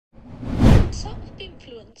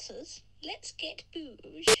influencers. Let's get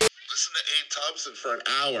booze. Listen to Abe Thompson for an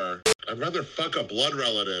hour. I'd rather fuck a blood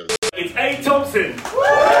relative. It's Abe Thompson.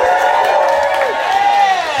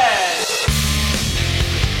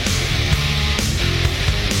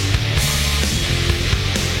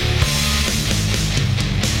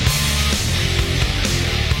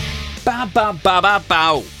 Bow, bow, bow, bow,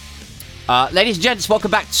 bow. Ladies and gents,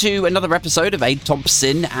 welcome back to another episode of Abe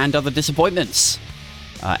Thompson and Other Disappointments.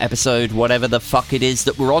 Episode whatever the fuck it is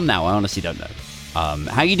that we're on now. I honestly don't know.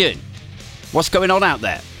 How you doing? What's going on out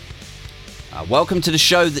there? Welcome to the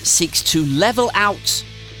show that seeks to level out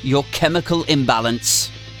your chemical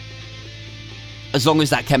imbalance, as long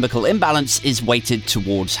as that chemical imbalance is weighted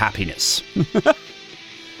towards happiness.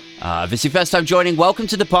 If it's your first time joining, welcome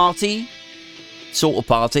to the party. Sort of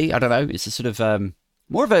party, I don't know. It's a sort of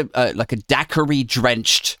more of a like a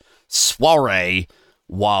daiquiri-drenched soiree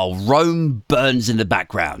while Rome burns in the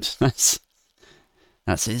background. That's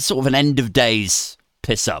it's sort of an end of days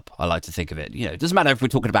piss up. I like to think of it. You know, it doesn't matter if we're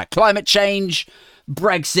talking about climate change,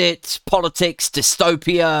 Brexit, politics,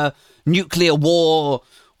 dystopia, nuclear war,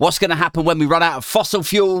 what's going to happen when we run out of fossil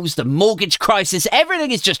fuels, the mortgage crisis.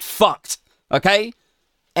 Everything is just fucked. Okay,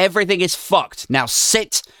 everything is fucked. Now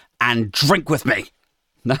sit and drink with me.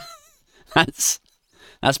 That's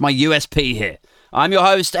my USP here. I'm your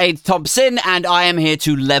host, Abe Thompson, and I am here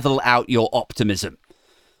to level out your optimism.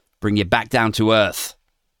 Bring you back down to earth.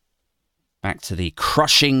 Back to the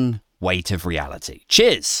crushing weight of reality.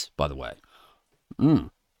 Cheers, by the way.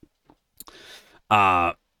 Well,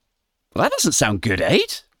 that doesn't sound good, Abe.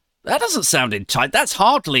 That doesn't sound tight. That's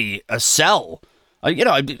hardly a sell. I'm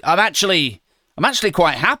actually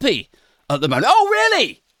quite happy at the moment. Oh,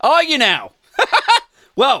 really? Are you now?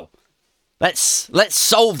 Well, let's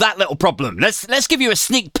solve that little problem. Let's give you a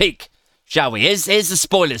sneak peek, shall we? Here's the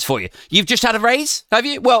spoilers for you. You've just had a raise, have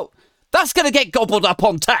you? Well, that's going to get gobbled up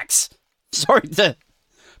on tax. Sorry to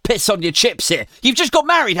piss on your chips here. You've just got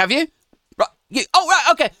married, have you? Right,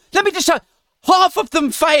 okay. Let me just tell you, half of them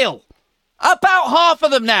fail. About half of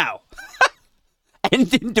them now.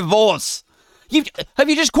 End in divorce. Have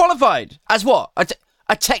you just qualified as what?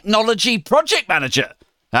 A technology project manager?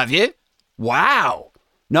 Have you? Wow.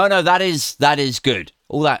 No, that is good.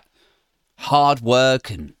 All that hard work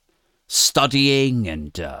and studying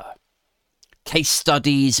and case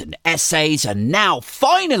studies and essays, and now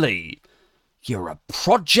finally you're a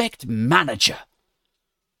project manager.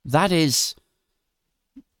 That is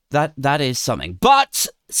something. But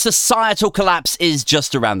societal collapse is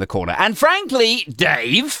just around the corner. And frankly,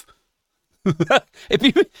 Dave,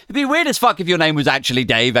 it'd be weird as fuck if your name was actually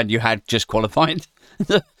Dave and you had just qualified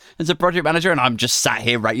as a project manager, and I'm just sat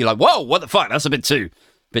here, right? You're like, whoa, what the fuck? That's a bit too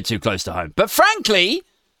close to home. But frankly,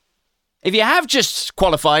 if you have just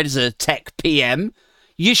qualified as a tech PM,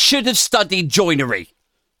 you should have studied joinery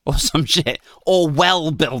or some shit, or well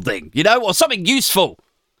building, or something useful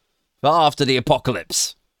for after the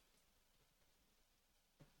apocalypse.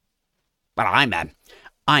 But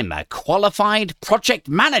I'm a qualified project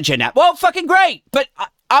manager now. Well, fucking great. But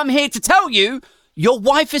I'm here to tell you, your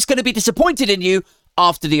wife is going to be disappointed in you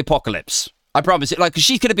after the apocalypse. I promise it. Because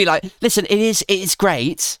she's going to be like, listen, it is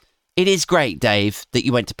great. It is great, Dave, that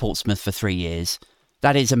you went to Portsmouth for 3 years.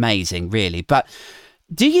 That is amazing, really. But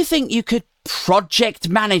do you think you could project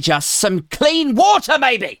manage us some clean water,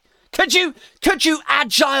 maybe? Could you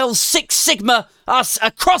Agile Six Sigma us a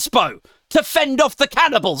crossbow to fend off the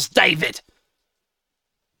cannibals, David?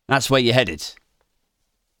 That's where you're headed.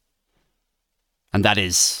 And that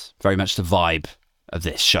is very much the vibe of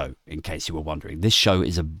this show, in case you were wondering. This show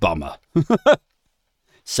is a bummer.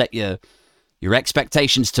 Set your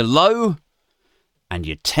expectations to low and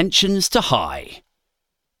your tensions to high,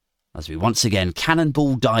 as we once again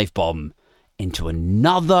cannonball dive bomb into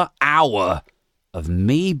another hour of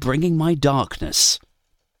me bringing my darkness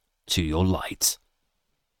to your light.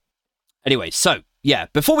 Anyway, so, yeah,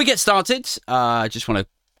 before we get started, I just want to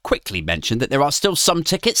quickly mention that there are still some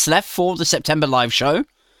tickets left for the September live show.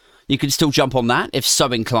 You can still jump on that if so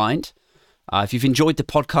inclined. If you've enjoyed the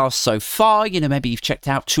podcast so far, maybe you've checked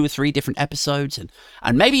out 2 or 3 different episodes,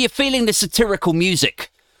 and maybe you're feeling the satirical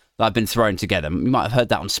music that I've been throwing together. You might have heard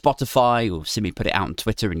that on Spotify, or seen me put it out on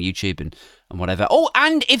Twitter and YouTube and whatever. Oh,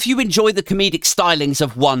 and if you enjoy the comedic stylings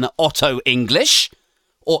of one Otto English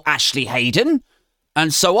or Ashley Hayden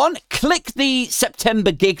and so on, click the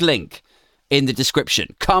September gig link in the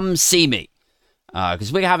description. Come see me.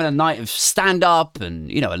 Because we're having a night of stand-up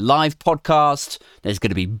and, a live podcast. There's going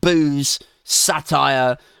to be booze,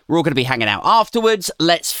 satire. We're all going to be hanging out afterwards.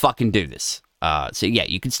 Let's fucking do this. So, yeah,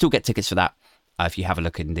 you can still get tickets for that if you have a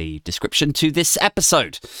look in the description to this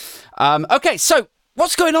episode. Okay, so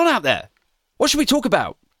what's going on out there? What should we talk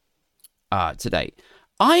about today?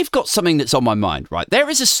 I've got something that's on my mind, right? There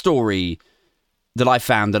is a story that I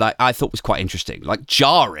found that I thought was quite interesting, like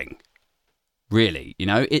jarring, really. You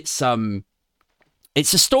know, it's a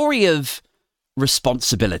story of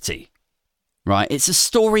responsibility, right? It's a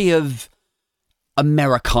story of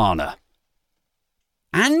Americana.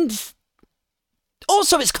 And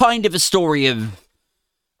also it's kind of a story of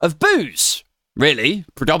booze, really,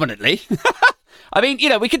 predominantly. I mean, you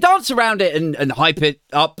know, we could dance around it and hype it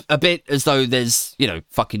up a bit as though there's, you know,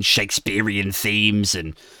 fucking Shakespearean themes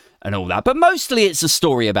and all that. But mostly it's a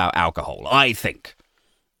story about alcohol, I think.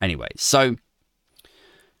 Anyway, so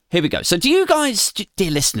here we go. So do you guys,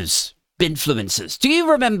 dear listeners, influencers, do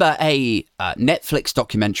you remember a Netflix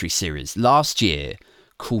documentary series last year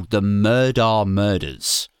called The Murdaugh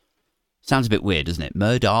Murders? Sounds a bit weird, doesn't it?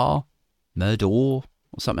 Murdaugh or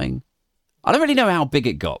something? I don't really know how big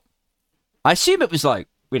it got. I assume it was like,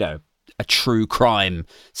 you know, a true crime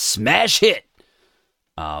smash hit.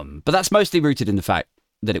 But that's mostly rooted in the fact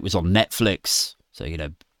that it was on Netflix. So, you know,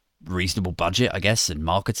 reasonable budget, I guess, and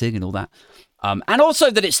marketing and all that. And also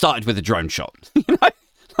that it started with a drone shot. You know,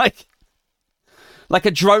 like a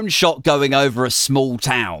drone shot going over a small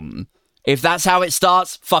town. If that's how it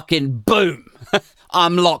starts, fucking boom.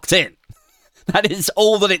 I'm locked in. That is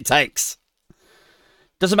all that it takes.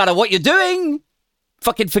 Doesn't matter what you're doing.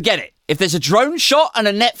 Fucking forget it. If there's a drone shot and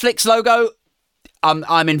a Netflix logo,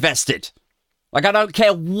 I'm invested. Like, I don't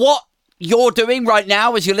care what you're doing right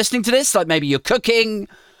now as you're listening to this. Like, maybe you're cooking,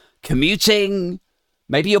 commuting,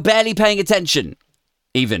 maybe you're barely paying attention,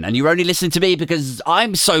 even, and you're only listening to me because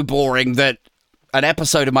I'm so boring that an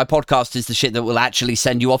episode of my podcast is the shit that will actually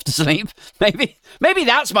send you off to sleep. Maybe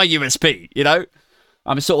that's my USP, you know?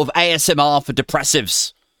 I'm a sort of ASMR for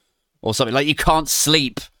depressives or something. Like, you can't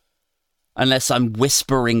sleep unless I'm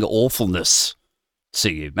whispering awfulness to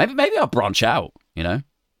you. Maybe I'll branch out, you know?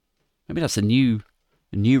 Maybe that's a new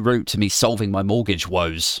route to me solving my mortgage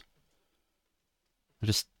woes. I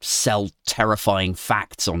just sell terrifying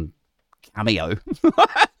facts on Cameo.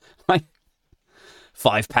 Like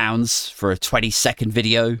 £5 for a 20-second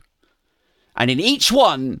video. And in each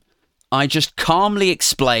one, I just calmly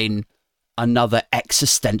explain another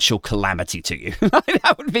existential calamity to you.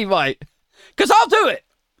 That would be my... Because I'll do it,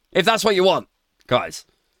 if that's what you want, guys.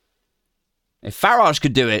 If Farage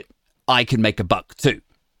could do it, I can make a buck too.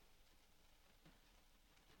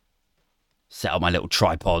 Set up my little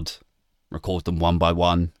tripod, record them one by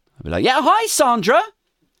one. I'll be like, yeah, hi, Sandra.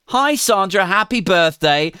 Hi, Sandra, happy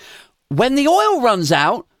birthday. When the oil runs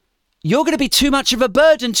out, you're going to be too much of a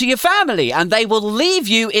burden to your family, and they will leave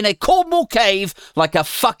you in a Cornwall cave like a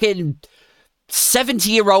fucking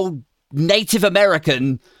 70-year-old Native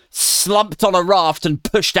American slumped on a raft and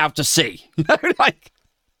pushed out to sea. You know, like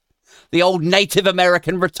the old Native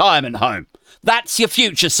American retirement home. That's your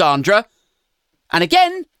future, Sandra. And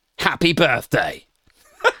again, happy birthday.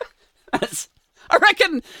 I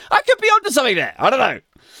reckon I could be onto something there. I don't know.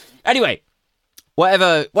 Anyway,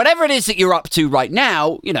 whatever it is that you're up to right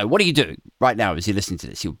now, you know, what are you doing right now as you're listening to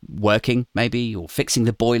this? You're working, maybe, or fixing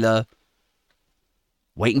the boiler,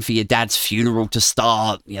 waiting for your dad's funeral to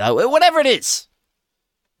start, you know, whatever it is.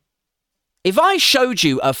 If I showed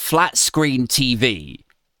you a flat screen TV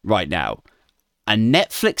right now, a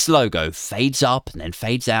Netflix logo fades up and then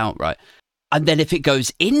fades out, right? And then if it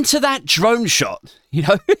goes into that drone shot, you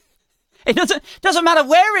know, it doesn't matter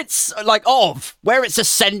where it's where it's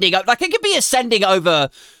ascending up. Like, it could be ascending over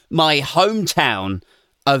my hometown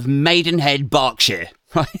of Maidenhead, Berkshire,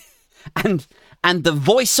 right? And the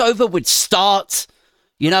voiceover would start,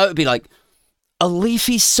 you know, it'd be like, a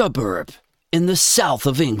leafy suburb in the south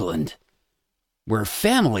of England where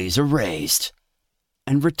families are raised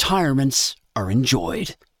and retirements are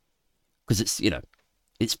enjoyed. Because it's, you know,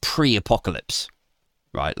 it's pre-apocalypse,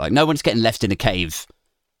 right? Like, no one's getting left in a cave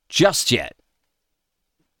just yet.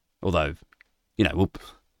 Although, you know,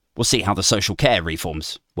 we'll see how the social care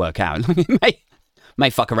reforms work out. It may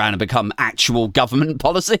fuck around and become actual government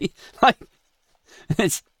policy. Like,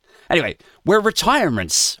 anyway, where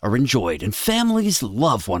retirements are enjoyed and families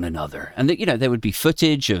love one another. And, you know, there would be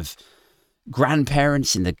footage of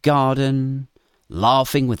grandparents in the garden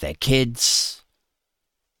laughing with their kids.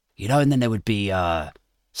 You know, and then there would be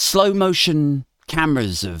slow motion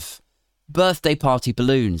cameras of birthday party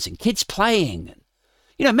balloons and kids playing.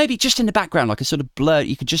 You know, maybe just in the background, like a sort of blur,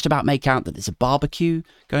 you could just about make out that there's a barbecue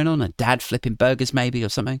going on, a dad flipping burgers maybe or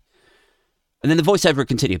something. And then the voiceover would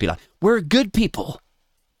continue, be like, where good people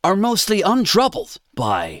are mostly untroubled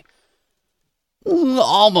by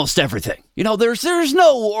almost everything. You know, there's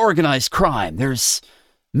no organized crime. There's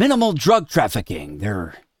minimal drug trafficking.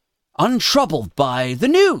 They're untroubled by the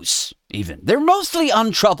news. even. They're mostly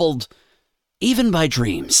untroubled, even by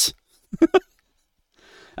dreams.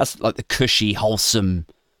 That's like the cushy, wholesome,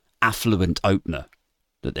 affluent opener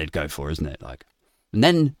that they'd go for, isn't it? Like, and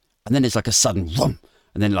then there's like a sudden whoom,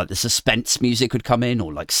 and then like the suspense music would come in,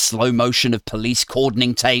 or like slow motion of police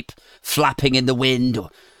cordoning tape flapping in the wind, or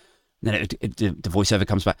and then the voiceover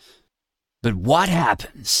comes back. But what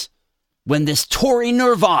happens when this Tory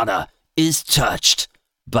Nirvana is touched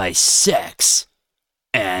by sex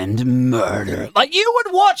and murder? Like, you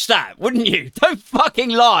would watch that, wouldn't you? Don't fucking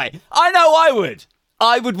lie. I know I would.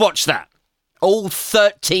 I would watch that. All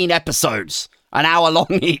 13 episodes, an hour long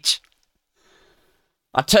each.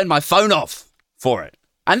 I'd turn my phone off for it.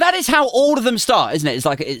 And that is how all of them start, isn't it? It's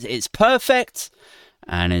like, it's perfect,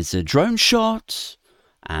 and it's a drone shot,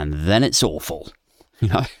 and then it's awful. You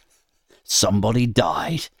know? Somebody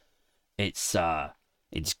died. It's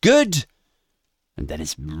good, and then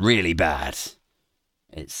it's really bad.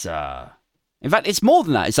 It's, in fact, it's more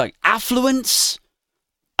than that. It's like affluence,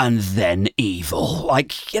 and then evil.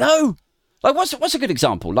 Like, you know, like what's a good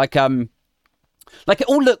example? Like it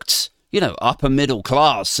all looked, you know, upper middle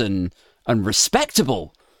class and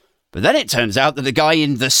respectable. But then it turns out that the guy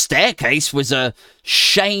in the staircase was a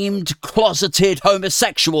shamed, closeted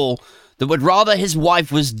homosexual that would rather his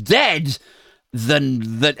wife was dead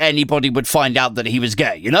than that anybody would find out that he was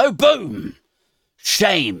gay. You know, boom.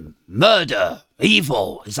 Shame, murder,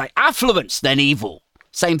 evil. It's like affluence, then evil.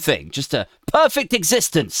 Same thing. Just a perfect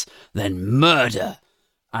existence, then murder.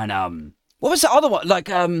 And what was the other one? Like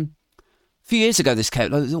a few years ago, this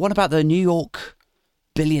came. Like, the one about the New York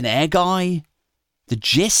billionaire guy. The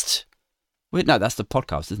Gist. Wait, no, that's the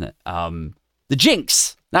podcast, isn't it? The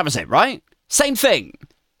Jinx. That was it, right? Same thing.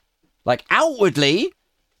 Like, outwardly,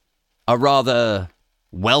 a rather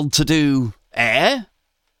well-to-do heir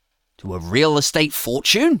to a real estate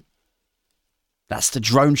fortune. That's the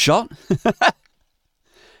drone shot.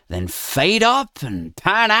 Then fade up and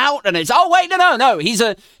pan out, and it's, oh, wait, no. He's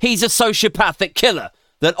a sociopathic killer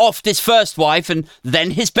that offed his first wife and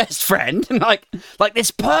then his best friend. And like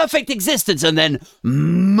this perfect existence, and then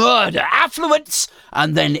murder, affluence,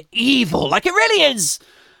 and then evil. Like, it really is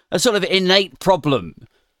a sort of innate problem,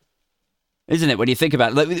 isn't it, when you think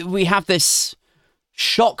about it? Like, we have this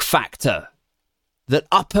shock factor that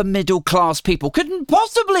upper middle class people couldn't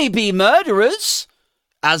possibly be murderers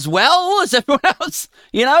as well as everyone else,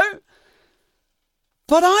 you know?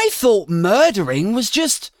 But I thought murdering was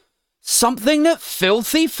just something that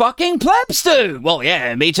filthy fucking plebs do. Well,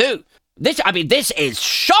 yeah, me too. This is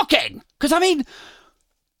shocking. Because,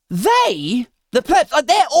 the plebs, like,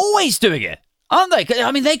 they're always doing it, aren't they?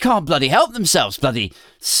 They can't bloody help themselves. Bloody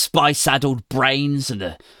spice-addled brains and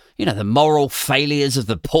the moral failures of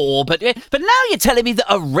the poor. But now you're telling me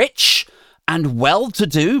that a rich and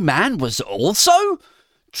well-to-do man was also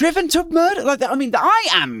driven to murder? Like that? I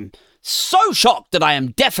am so shocked that I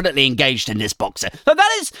am definitely engaged in this boxer. So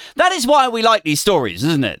that is why we like these stories,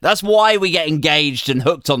 isn't it? That's why we get engaged and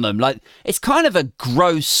hooked on them. Like, it's kind of a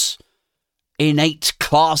gross, innate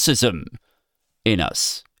classism in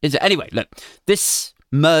us. Is it? Anyway, look, this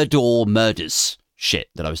murders shit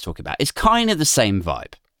that I was talking about is kind of the same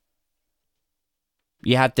vibe.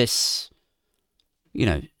 You had this,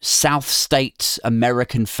 South State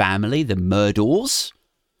American family, the Murdors,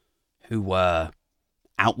 who were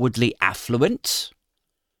outwardly affluent.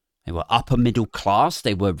 They were upper middle class.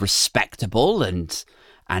 They were respectable and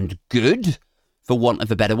good, for want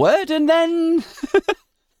of a better word. And then,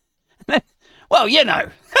 well,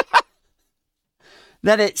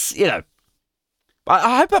 then it's,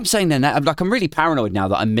 I hope I'm saying their name. I'm really paranoid now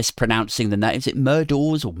that I'm mispronouncing the name. Is it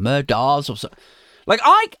Murdors or Murdars or so? Like,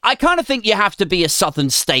 I kind of think you have to be a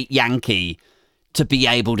Southern State Yankee to be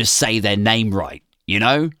able to say their name right, you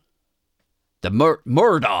know? The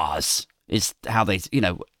Murdars is how they,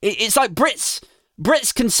 it's like Brits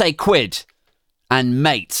can say quid and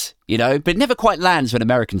mate, but it never quite lands when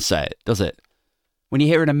Americans say it, does it? When you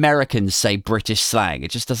hear an American say British slang,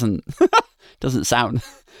 it just doesn't sound,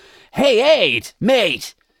 hey,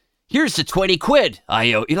 mate, here's the 20 quid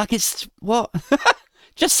I owe. You're like, it's, what?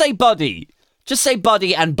 Just say buddy. Just say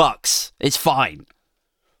buddy and bucks. It's fine.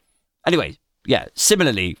 Anyway, yeah,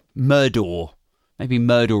 similarly, murder. Maybe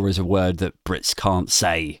murder is a word that Brits can't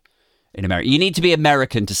say in America. You need to be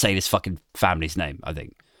American to say this fucking family's name, I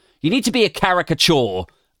think. You need to be a caricature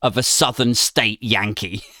of a Southern State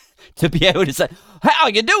Yankee to be able to say, how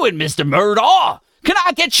you doing, Mr. Murdaugh? Can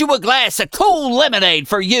I get you a glass of cool lemonade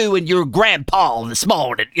for you and your grandpa this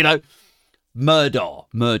morning? Murdaugh.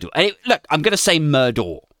 Anyway, look, I'm going to say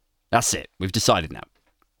Murdaugh. That's it. We've decided now.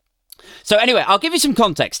 So anyway, I'll give you some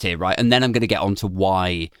context here, right? And then I'm going to get on to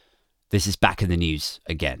why this is back in the news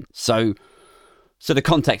again. So the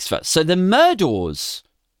context first. So the Murdaws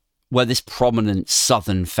were this prominent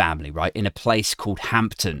Southern family, right, in a place called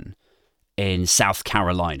Hampton in South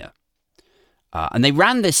Carolina. And they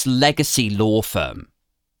ran this legacy law firm,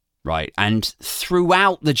 right? And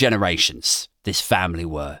throughout the generations, this family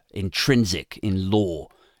were intrinsic in law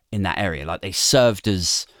in that area. Like, they served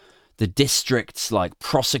as the district's, like,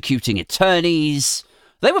 prosecuting attorneys.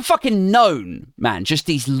 They were fucking known, man. Just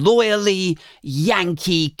these loyally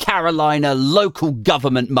Yankee Carolina local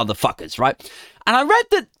government motherfuckers, right? And I read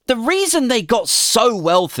that the reason they got so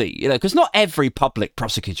wealthy, because not every public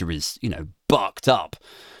prosecutor is, bucked up.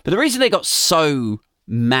 But the reason they got so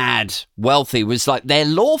mad wealthy was like their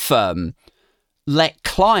law firm let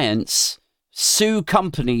clients sue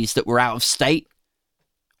companies that were out of state.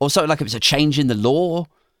 Also, like, it was a change in the law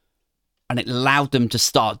and it allowed them to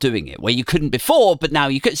start doing it where you couldn't before, but now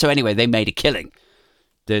you could. So anyway, they made a killing.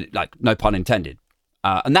 Like, no pun intended.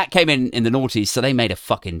 And that came in the noughties, so they made a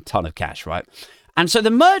fucking ton of cash, right? And so the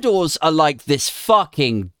Murdaws are like this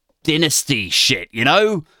fucking dynasty shit,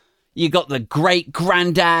 You got the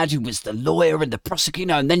great-granddad who was the lawyer and the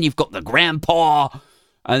prosecutor, and then you've got the grandpa,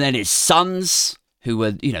 and then his sons who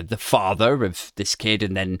were, the father of this kid,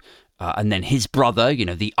 and then his brother,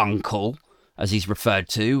 the uncle, as he's referred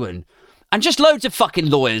to, and just loads of fucking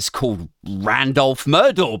lawyers called Randolph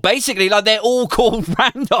Murdaugh. Basically, like, they're all called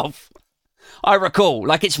Randolph. I recall,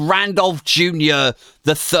 like, it's Randolph Jr.,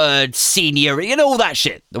 the third, senior, all that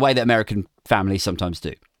shit, the way that American families sometimes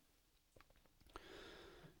do.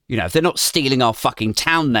 If they're not stealing our fucking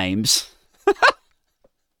town names,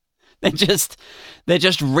 they're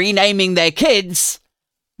just renaming their kids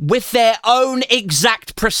with their own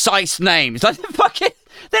exact precise names. Like, they're not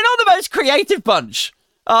the most creative bunch,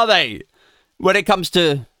 are they? When it comes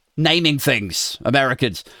to naming things,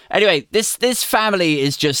 Americans. Anyway, this family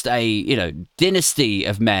is just a, dynasty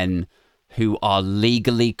of men who are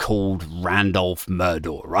legally called Randolph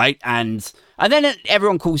Murdaugh, right? And then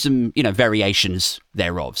everyone calls them, variations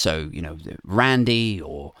thereof. So, Randy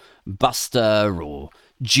or Buster or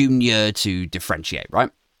Junior to differentiate,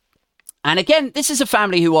 right? And again, this is a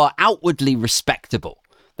family who are outwardly respectable.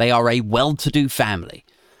 They are a well-to-do family.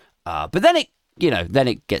 But then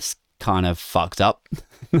it gets kind of fucked up.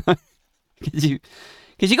 Because you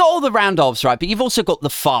got all the Randolphs, right? But you've also got the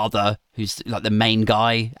father, who's like the main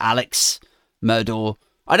guy, Alex Murdaugh.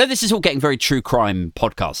 I know this is all getting very true crime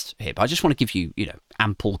podcast here, but I just want to give you,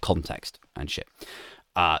 ample context and shit.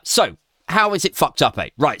 So how is it fucked up, eh?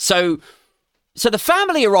 Right, so the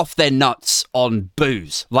family are off their nuts on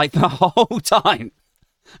booze, like, the whole time.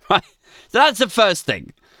 Right? So that's the first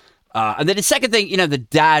thing. And then the second thing, the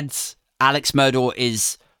dad's, Alex Murdaugh,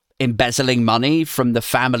 is embezzling money from the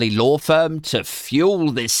family law firm to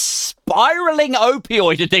fuel this spiraling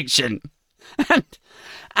opioid addiction.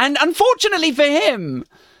 And unfortunately for him,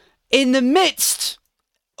 in the midst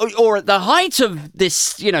or at the height of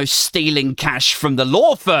this, stealing cash from the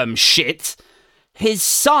law firm shit, his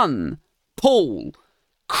son, Paul,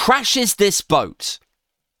 crashes this boat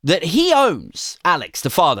that he owns, Alex,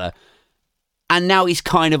 the father, and now he's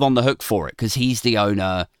kind of on the hook for it because he's the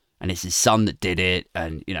owner and it's his son that did it,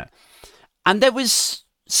 and, And there was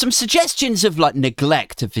some suggestions of, like,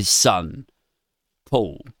 neglect of his son,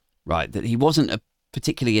 Paul, right? That he wasn't a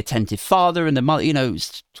particularly attentive father, and the mother, it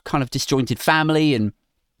was kind of disjointed family, and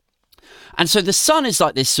so the son is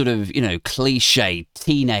like this sort of, cliche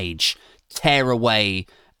teenage tearaway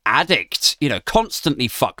addict, constantly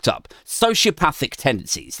fucked up, sociopathic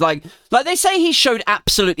tendencies. Like they say he showed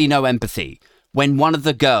absolutely no empathy when one of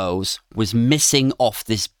the girls was missing off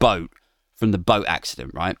this boat from the boat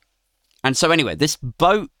accident, right? And so anyway, this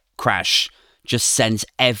boat crash just sends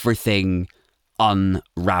everything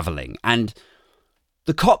unraveling. And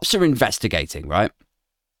the cops are investigating, right?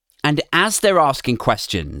 And as they're asking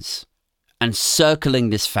questions and circling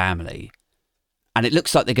this family, and it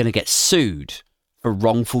looks like they're going to get sued for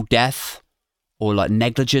wrongful death or like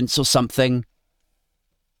negligence or something,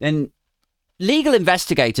 then legal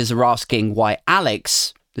investigators are asking why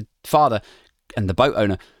Alex, the father and the boat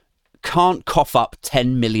owner, can't cough up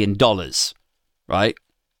 $10 million, right?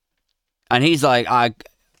 And he's like,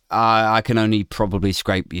 I can only probably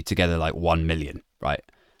scrape you together like 1 million, right?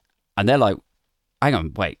 And they're like, hang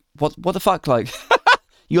on, wait, what the fuck? Like,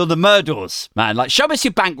 you're the Murdaws, man. Like, show us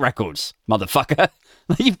your bank records, motherfucker.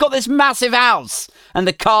 You've got this massive house and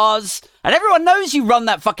the cars, and everyone knows you run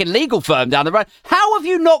that fucking legal firm down the road. How have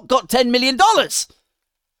you not got $10 million? But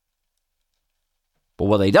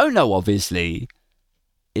what they don't know, obviously,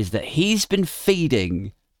 is that he's been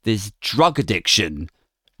feeding this drug addiction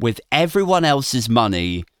with everyone else's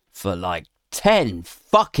money for like 10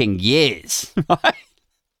 fucking years. Right?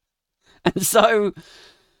 And so,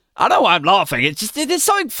 I don't know why I'm laughing. It's just, there's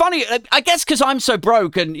something funny. I guess because I'm so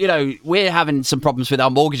broke and, you know, we're having some problems with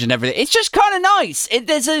our mortgage and everything. It's just kind of nice.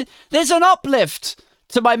 There's an uplift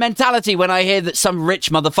to my mentality when I hear that some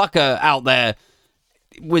rich motherfucker out there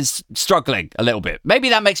was struggling a little bit. Maybe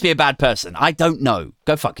that makes me a bad person. I don't know.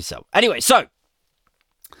 Go fuck yourself. Anyway, so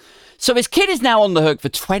his kid is now on the hook for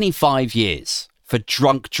 25 years for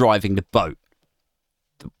drunk driving the boat.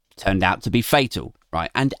 Turned out to be fatal,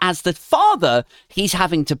 right? And as the father, he's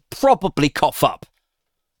having to probably cough up,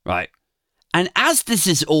 right? And as this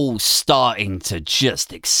is all starting to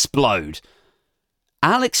just explode,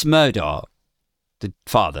 Alex Murdaugh, the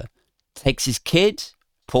father, takes his kid,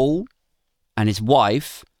 Paul, and his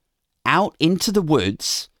wife out into the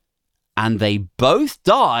woods, and they both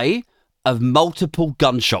die of multiple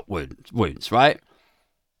gunshot wounds, right?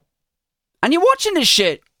 And you're watching this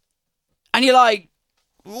shit, and you're like,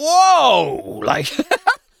 whoa! Like,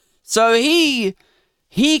 so he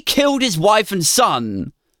killed his wife and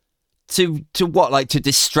son to what? Like, to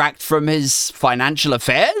distract from his financial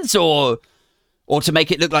affairs, or to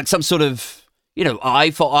make it look like some sort of, you know,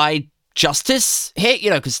 eye for eye justice hit, you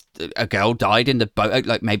know, because a girl died in the boat,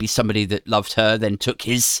 like maybe somebody that loved her then took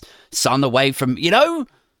his son away from, you know,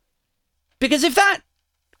 because if that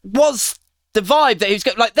was the vibe that he was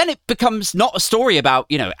like, then it becomes not a story about,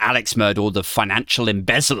 you know, Alex Murdaugh, the financial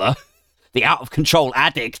embezzler, the out of control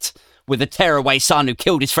addict with a tearaway son who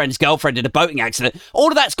killed his friend's girlfriend in a boating accident. All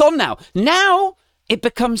of that's gone now. Now it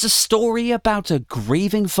becomes a story about a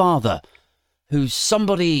grieving father who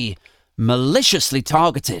somebody maliciously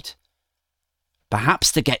targeted.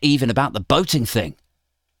 Perhaps to get even about the boating thing.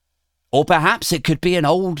 Or perhaps it could be an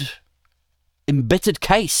old, embittered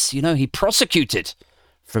case, you know, he prosecuted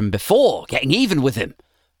from before, getting even with him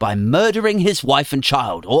by murdering his wife and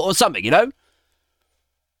child, or something, you know?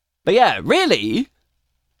 But yeah, really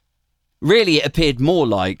it appeared more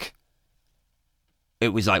like it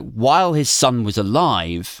was like while his son was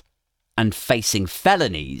alive and facing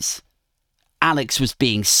felonies, Alex was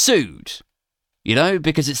being sued, you know,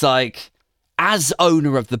 because it's like, as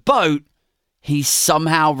owner of the boat, he's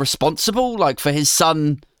somehow responsible, like, for his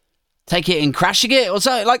son taking it and crashing it or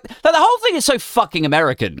something. Like the whole thing is so fucking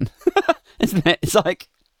American, isn't it? It's like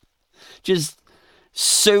just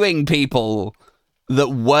suing people that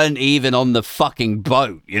weren't even on the fucking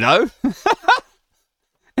boat, you know?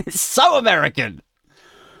 It's so American.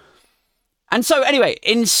 And so anyway,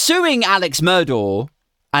 in suing Alex Murdaugh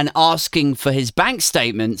and asking for his bank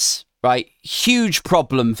statements, right, huge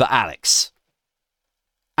problem for Alex.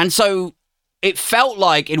 And so it felt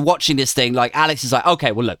like in watching this thing, like Alex is like,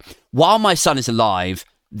 okay, well, look, while my son is alive,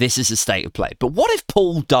 this is the state of play. But what if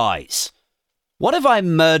Paul dies? What if I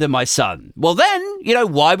murder my son? Well, then, you know,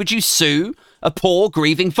 why would you sue a poor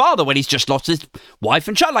grieving father when he's just lost his wife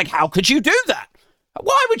and child? Like, how could you do that?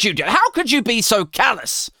 Why would you do it? How could you be so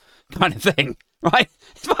callous? Kind of thing, right?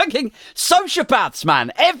 It's fucking sociopaths,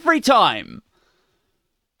 man. Every time.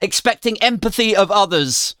 Expecting empathy of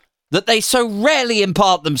others that they so rarely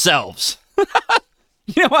impart themselves.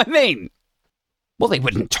 You know what I mean? Well, they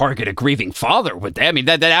wouldn't target a grieving father, would they? I mean,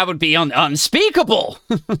 that would be unspeakable.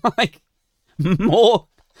 Like, more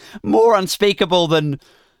unspeakable than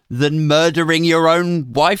murdering your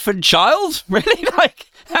own wife and child? Really? Like,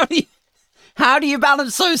 how do you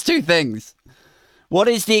balance those two things? What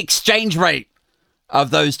is the exchange rate of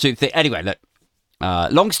those two things? Anyway, look,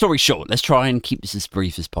 long story short, let's try and keep this as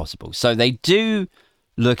brief as possible. So they do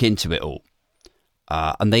look into it all.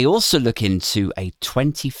 And they also look into a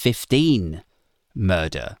 2015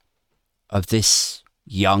 murder of this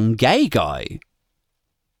young gay guy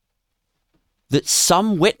that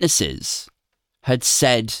some witnesses had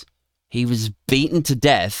said he was beaten to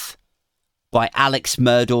death by Alex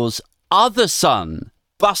Murdaugh's other son,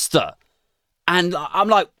 Buster. And I'm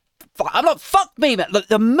like, fuck me, man. Look,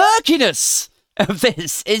 the murkiness of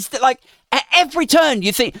this is that, like, at every turn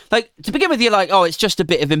you think, like, to begin with, you're like, oh, it's just a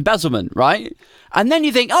bit of embezzlement, right? And then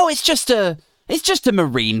you think, oh, it's just a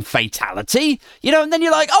marine fatality, you know? And then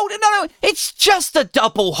you're like, oh, no, it's just a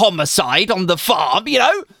double homicide on the farm, you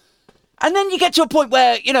know? And then you get to a point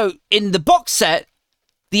where, you know, in the box set,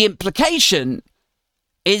 the implication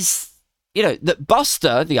is, you know, that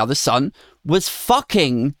Buster, the other son, was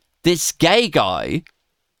fucking this gay guy,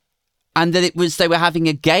 and that they were having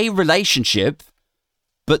a gay relationship,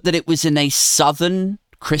 but that it was in a southern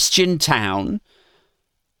Christian town,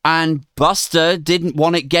 and Buster didn't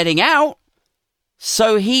want it getting out,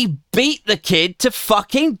 so he beat the kid to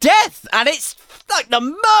fucking death. And it's like the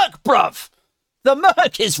murk, bruv. The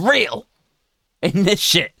murk is real in this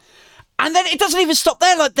shit. And then it doesn't even stop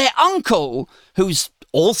there. Like, their uncle, who's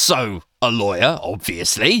also a lawyer,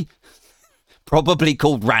 obviously, probably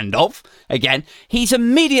called Randolph, again, he's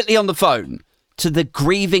immediately on the phone to the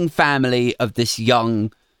grieving family of this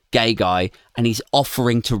young gay guy, and he's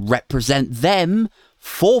offering to represent them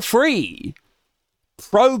for free,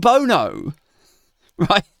 pro bono,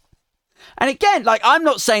 right? And again, like, I'm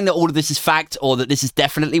not saying that all of this is fact or that this is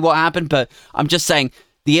definitely what happened, but I'm just saying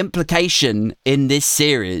the implication in this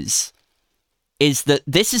series is that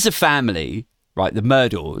this is a family, right, the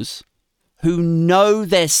Murdaws, who know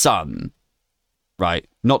their son, right,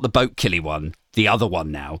 not the boat killing one, the other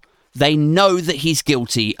one now. They know that he's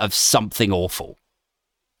guilty of something awful.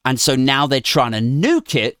 And so now they're trying to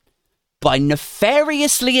nuke it by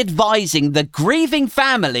nefariously advising the grieving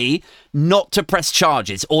family not to press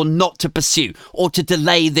charges or not to pursue or to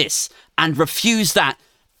delay this and refuse that,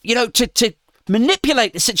 you know, to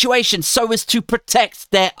manipulate the situation so as to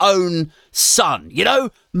protect their own son, you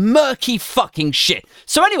know, murky fucking shit.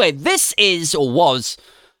 So anyway, this is or was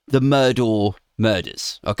the Murdaugh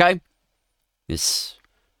murders, okay? This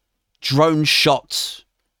drone shot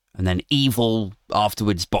and then evil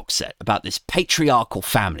afterwards box set about this patriarchal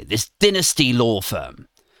family, this dynasty law firm,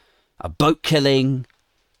 a boat killing,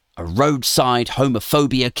 a roadside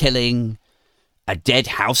homophobia killing, a dead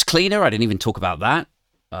house cleaner. I didn't even talk about that.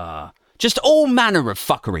 Just all manner of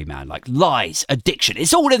fuckery, man. Like lies, addiction.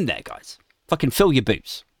 It's all in there, guys. Fucking fill your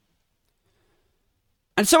boots.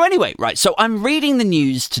 And so anyway, right, so I'm reading the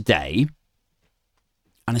news today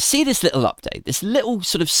and I see this little update, this little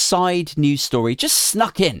sort of side news story just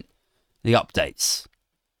snuck in the updates.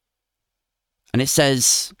 And it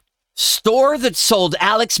says, store that sold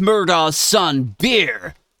Alex Murdaugh's son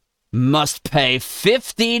beer must pay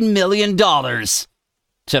 $15 million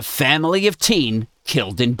to family of teen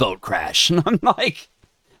killed in boat crash. And I'm like,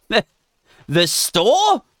 the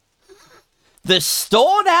store? The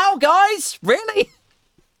store now, guys? Really?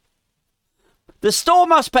 The store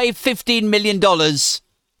must pay $15 million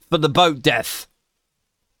for the boat death,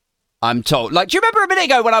 I'm told. Like, do you remember a minute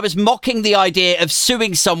ago when I was mocking the idea of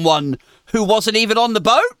suing someone who wasn't even on the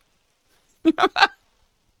boat?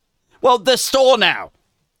 Well, the store now.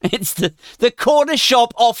 It's the corner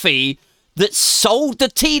shop offie that sold the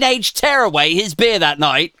teenage tearaway his beer that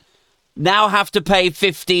night now have to pay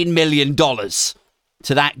 $15 million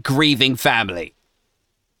to that grieving family.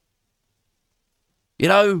 You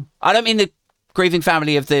know, I don't mean the grieving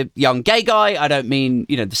family of the young gay guy. I don't mean,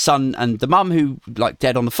 you know, the son and the mum who, like,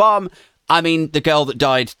 dead on the farm. I mean the girl that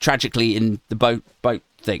died tragically in the boat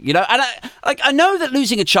thing, you know? And I know that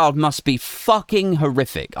losing a child must be fucking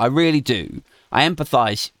horrific. I really do. I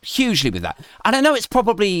empathise hugely with that. And I know it's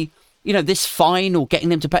probably, you know, this fine or getting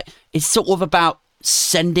them to pay is sort of about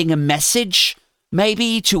sending a message,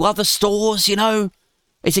 maybe, to other stores, you know?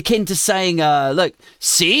 It's akin to saying, look,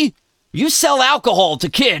 see? You sell alcohol to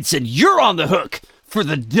kids and you're on the hook for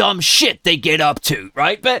the dumb shit they get up to,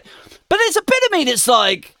 right? But there's a bit of me that's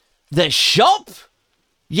like, the shop?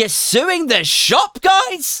 You're suing the shop,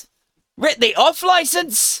 guys? Written the off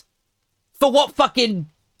license? For what fucking,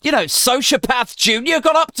 you know, Sociopath Jr.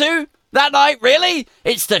 got up to that night? Really?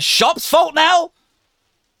 It's the shop's fault now?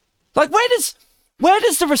 Like, where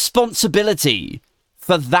does the responsibility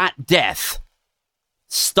for that death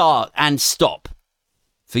start and stop?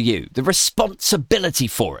 For you, the responsibility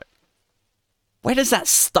for it. Where does that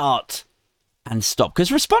start and stop? Because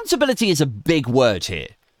responsibility is a big word here,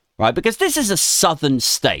 right? Because this is a southern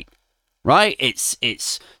state, right?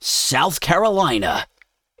 It's South Carolina.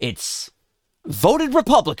 It's voted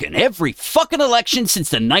Republican every fucking election since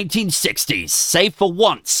the 1960s, save for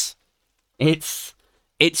once. It's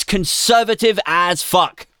conservative as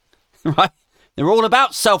fuck, right? They're all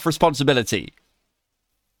about self-responsibility.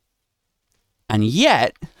 And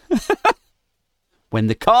yet, when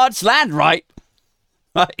the cards land right,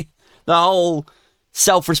 the whole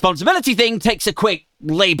self-responsibility thing takes a quick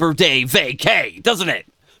Labor Day vacay, doesn't it?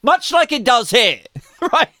 Much like it does here,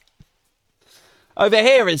 right? Over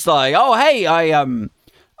here, it's like, oh, hey,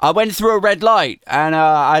 I went through a red light and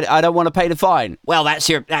I don't want to pay the fine. Well, that's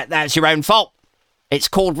your own fault. It's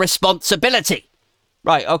called responsibility.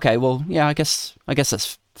 Right, okay, well, yeah, I guess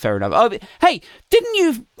that's fair enough. Oh, hey, didn't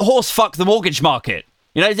you horse fuck the mortgage market?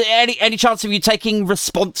 You know, is there any chance of you taking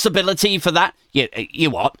responsibility for that? You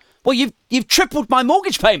what? Well, you've tripled my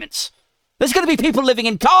mortgage payments. There's going to be people living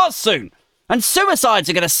in cars soon, and suicides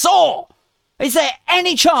are going to soar. Is there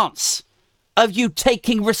any chance of you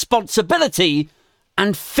taking responsibility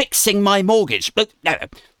and fixing my mortgage? But no,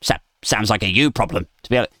 sounds like a you problem, to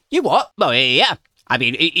be honest. You what? Well, yeah. I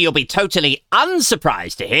mean, you'll be totally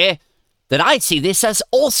unsurprised to hear that I see this as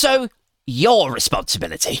also your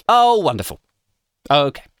responsibility. Oh, wonderful.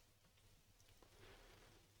 Okay.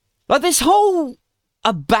 Like this whole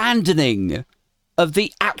abandoning of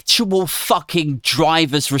the actual fucking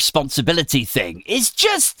driver's responsibility thing is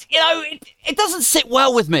just, it doesn't sit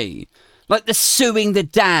well with me. Like the suing the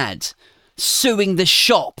dad, suing the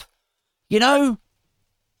shop, Because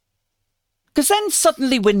then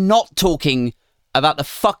suddenly we're not talking about the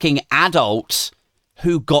fucking adult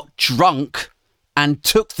who got drunk and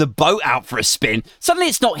took the boat out for a spin. Suddenly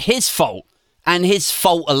it's not his fault and his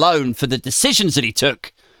fault alone for the decisions that he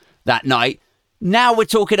took that night. Now we're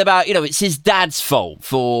talking about, it's his dad's fault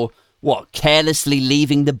for, carelessly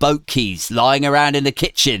leaving the boat keys lying around in the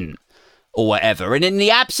kitchen or whatever. And in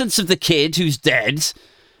the absence of the kid who's dead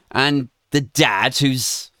and the dad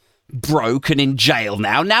who's broke and in jail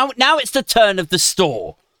now it's the turn of the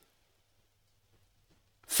store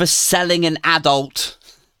for selling an adult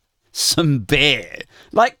some beer.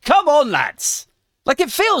 Like, come on, lads. Like, it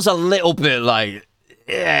feels a little bit like,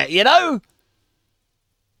 Because,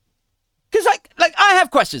 like, I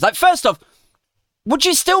have questions. Like, first off, would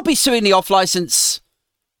you still be suing the off-license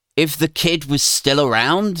if the kid was still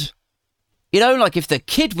around? Like, if the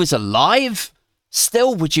kid was alive,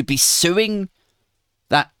 still, would you be suing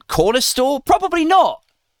that corner store? Probably not.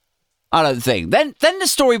 I don't think. Then the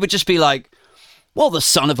story would just be like, well, the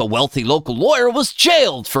son of a wealthy local lawyer was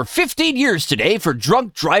jailed for 15 years today for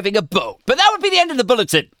drunk driving a boat. But that would be the end of the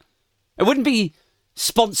bulletin. It wouldn't be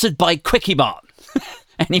sponsored by Quickie Mart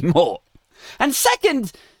anymore. And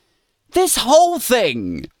second, this whole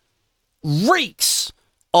thing reeks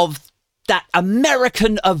of that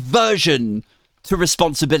American aversion to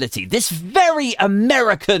responsibility. This very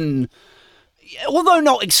American, although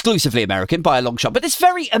not exclusively American by a long shot, but this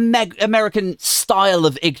very American style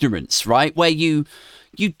of ignorance, right? Where you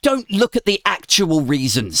don't look at the actual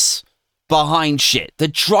reasons behind shit, the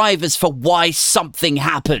drivers for why something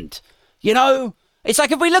happened. It's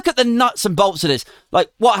like if we look at the nuts and bolts of this,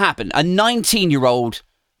 like what happened? A 19-year-old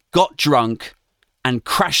got drunk and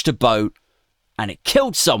crashed a boat and it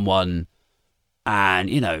killed someone.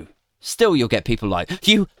 And, still you'll get people like,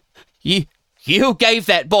 you gave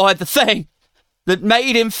that boy the thing that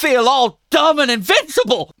made him feel all dumb and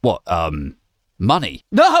invincible. What, money?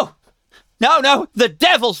 No, the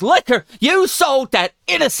devil's liquor. You sold that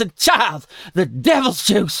innocent child the devil's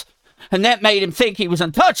juice, and that made him think he was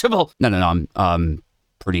untouchable. No, I'm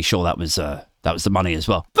pretty sure that was the money as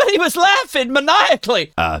well. But he was laughing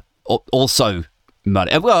maniacally. Also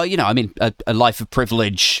money. Well, a life of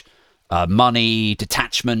privilege, money,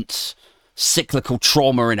 detachment, cyclical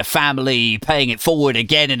trauma in a family, paying it forward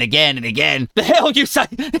again and again and again. The hell you say?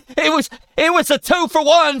 It was a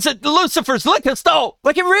 2-for-1s at Lucifer's liquor store.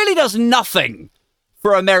 Like, it really does nothing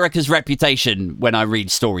for America's reputation when I read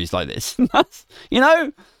stories like this.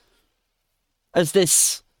 As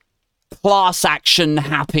this class action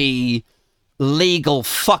happy legal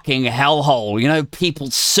fucking hellhole, people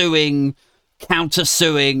suing,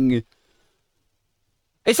 counter-suing.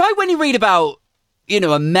 It's like when you read about,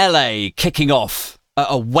 a melee kicking off at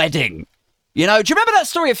a wedding. Do you remember that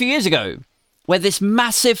story a few years ago where this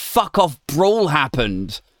massive fuck-off brawl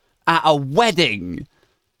happened at a wedding?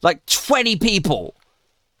 Like 20 people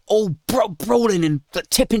all brawling and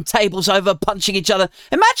tipping tables over, punching each other.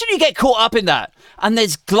 Imagine you get caught up in that and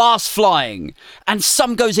there's glass flying and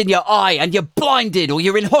some goes in your eye and you're blinded or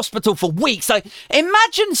you're in hospital for weeks. Like,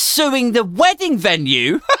 imagine suing the wedding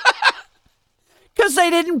venue because they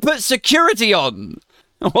didn't put security on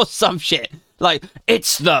or some shit. Like,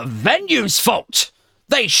 it's the venue's fault.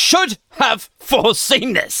 They should have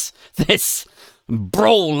foreseen this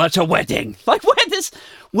brawl at a wedding. Like, where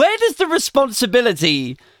does the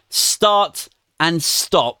responsibility start and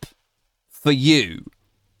stop for you?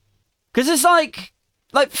 Because it's like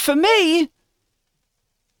for me,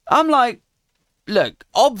 I'm like, look,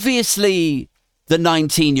 obviously the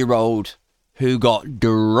 19-year-old who got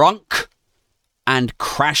drunk and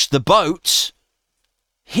crashed the boat,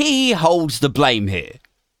 he holds the blame here.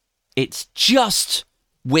 It's just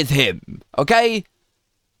with him, okay?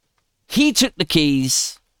 He took the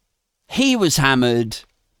keys. He was hammered.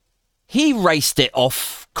 He raced it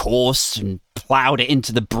off course and plowed it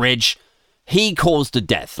into the bridge. He caused the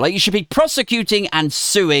death. Like, you should be prosecuting and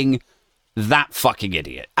suing that fucking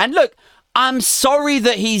idiot. And look, I'm sorry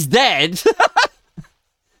that he's dead.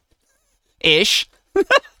 Ish.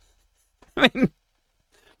 I mean,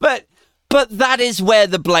 but that is where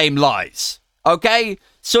the blame lies. Okay?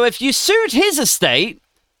 So if you sued his estate,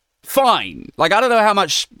 fine. Like, I don't know how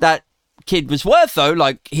much that kid was worth, though,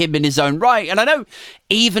 like him in his own right. And I know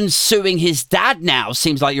even suing his dad now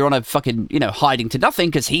seems like you're on a fucking, hiding to nothing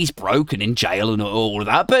because he's broke and in jail and all of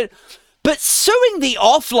that. But But suing the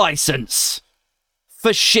off license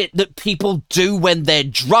for shit that people do when they're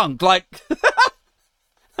drunk, like,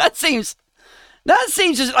 that seems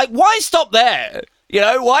just like, why stop there? You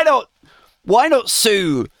know, why not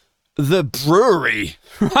sue the brewery,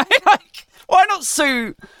 right? Like, why not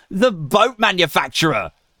sue the boat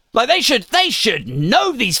manufacturer? Like, they should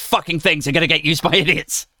know these fucking things are going to get used by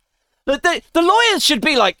idiots. The lawyers should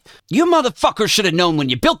be like, you motherfuckers should have known when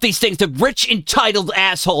you built these things that rich, entitled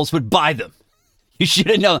assholes would buy them. You should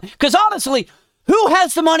have known. Because honestly, who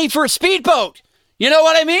has the money for a speedboat? You know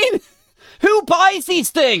what I mean? Who buys these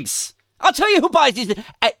things? I'll tell you who buys these things.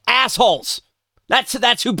 Assholes.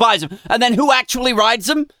 That's who buys them. And then who actually rides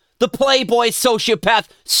them? The playboy sociopath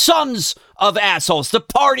sons of assholes. The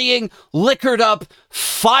partying, liquored up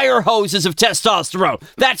fire hoses of testosterone.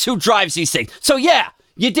 That's who drives these things. So yeah,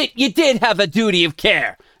 you did have a duty of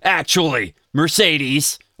care, actually.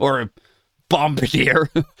 Mercedes, or Bombardier,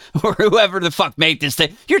 or whoever the fuck made this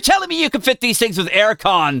thing. You're telling me you can fit these things with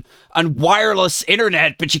aircon and wireless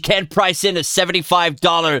internet, but you can't price in a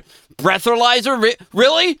 $75 breathalyzer?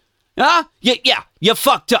 Really? Huh? Yeah, you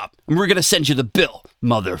fucked up. And we're gonna send you the bill,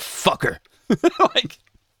 motherfucker. Like,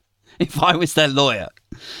 if I was their lawyer,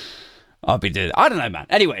 I'd be doing it. I don't know, man.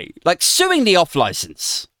 Anyway, like, suing the off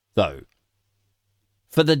license, though,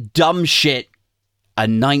 for the dumb shit a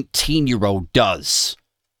 19-year-old does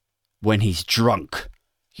when he's drunk,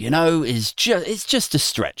 you know, it's just a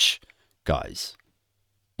stretch, guys.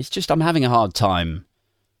 It's just, I'm having a hard time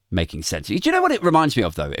making sense. Do you know what it reminds me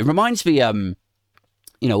of, though? It reminds me,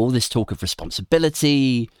 you know, all this talk of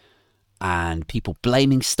responsibility and people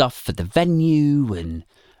blaming stuff for the venue and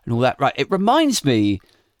all that, right? It reminds me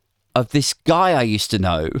of this guy I used to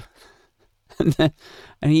know.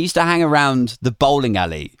 And he used to hang around the bowling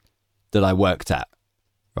alley that I worked at.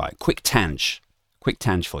 Right, quick tangent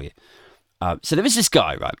for you. So there was this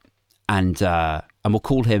guy, right? And we'll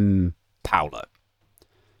call him Paolo.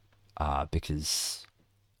 Because,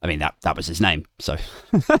 I mean, that was his name. So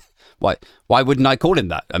why wouldn't I call him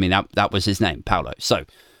that? I mean, that was his name, Paolo. So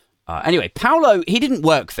anyway, Paolo, he didn't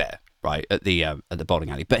work there, right, at the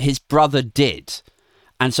bowling alley, but his brother did.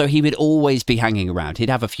 And so he would always be hanging around. He'd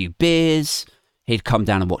have a few beers. He'd come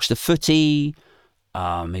down and watch the footy.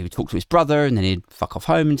 He would talk to his brother, and then he'd fuck off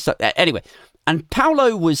home and stuff. Anyway, and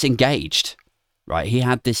Paolo was engaged, right? He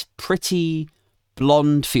had this pretty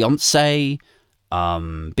blonde fiance,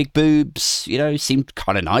 big boobs, you know, seemed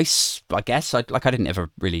kind of nice, I guess. I didn't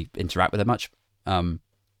ever really interact with her much. One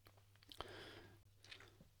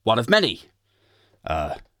of many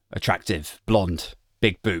attractive, blonde,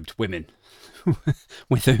 big-boobed women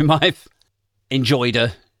with whom I've enjoyed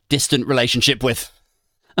a distant relationship with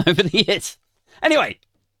over the years. Anyway,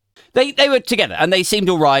 they were together and they seemed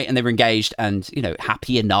all right and they were engaged and, you know,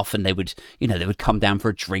 happy enough, and they would come down for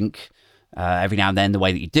a drink every now and then, the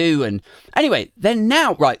way that you do. And anyway, then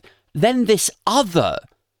this other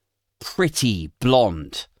pretty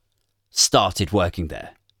blonde started working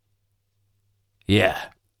there. Yeah.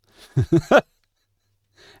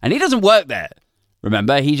 And he doesn't work there.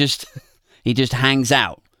 Remember, he just hangs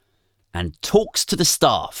out and talks to the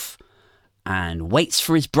staff and waits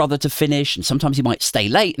for his brother to finish. And sometimes he might stay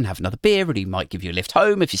late and have another beer, and he might give you a lift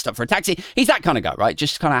home if you're stuck for a taxi. He's that kind of guy, right?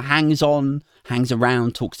 Just kind of hangs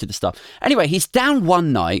around, talks to the staff. Anyway, he's down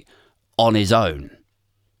one night on his own.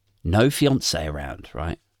 No fiance around,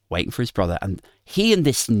 right? Waiting for his brother. And he and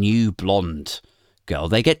this new blonde girl,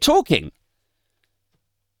 they get talking.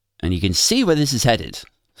 And you can see where this is headed.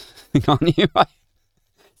 Can't you? Right?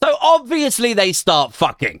 So obviously they start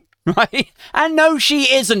fucking, right? And no,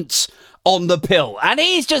 she isn't on the pill. And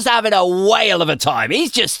he's just having a whale of a time.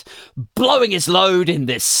 He's just blowing his load in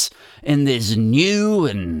this new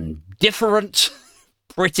and different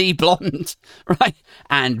pretty blonde, right?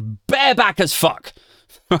 And bareback as fuck,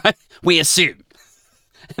 right? We assume.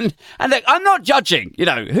 And look, I'm not judging, you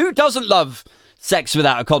know, who doesn't love sex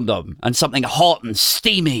without a condom and something hot and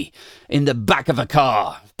steamy in the back of a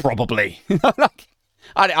car, probably. Like,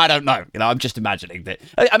 I don't know. You know, I'm just imagining that.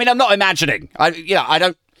 I mean, I'm not imagining. I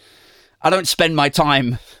don't spend my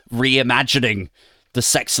time reimagining the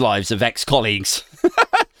sex lives of ex-colleagues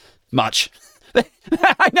much.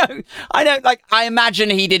 I know. Like, I imagine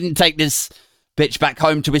he didn't take this bitch back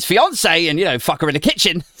home to his fiance and, you know, fuck her in the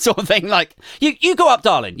kitchen, sort of thing. Like, you go up,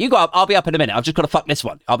 darling. You go up. I'll be up in a minute. I've just got to fuck this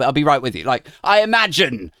one. I'll be right with you. Like, I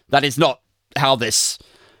imagine that is not how this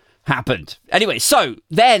happened. Anyway, so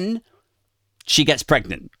then she gets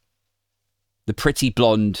pregnant. The pretty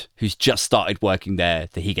blonde who's just started working there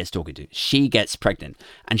that he gets talking to, she gets pregnant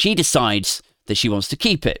and she decides that she wants to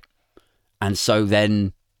keep it. And so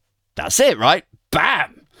then that's it, right?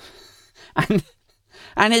 Bam!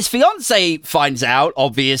 And his fiance finds out,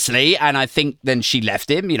 obviously, and I think then she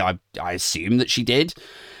left him. I assume that she did.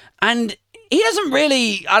 And he doesn't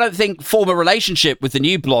really, I don't think, form a relationship with the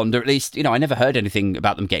new blonde, or at least, I never heard anything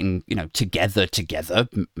about them getting, together.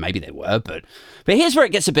 Maybe they were, but here's where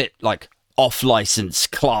it gets a bit, like, off-license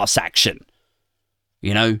class action.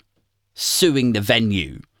 Suing the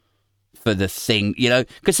venue for the thing,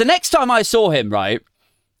 because the next time I saw him, right,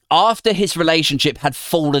 after his relationship had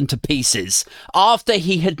fallen to pieces, after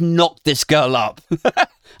he had knocked this girl up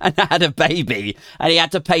and had a baby, and he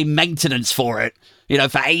had to pay maintenance for it,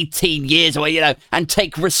 for 18 years, or, and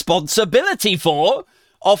take responsibility for,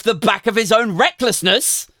 off the back of his own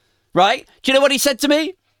recklessness, right? Do you know what he said to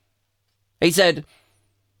me? He said,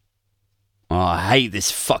 "Oh, I hate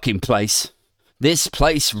this fucking place. This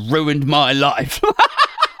place ruined my life."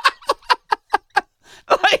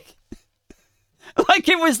 Like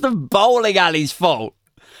it was the bowling alley's fault.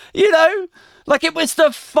 Like it was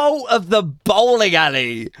the fault of the bowling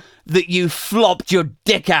alley that you flopped your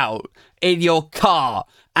dick out in your car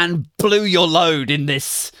and blew your load in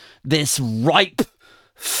this ripe,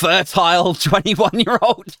 fertile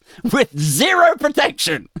 21-year-old with zero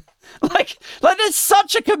protection. Like there's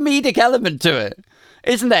such a comedic element to it,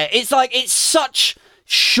 isn't there? It's like it's such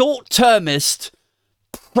short-termist,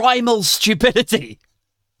 primal stupidity.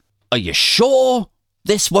 Are you sure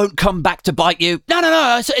this won't come back to bite you?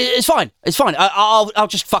 No, it's fine. It's fine. I'll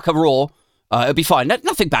just fuck her raw. It'll be fine.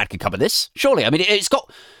 Nothing bad can come of this, surely. I mean, it's got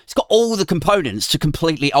all the components to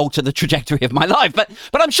completely alter the trajectory of my life. But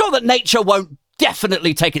I'm sure that nature won't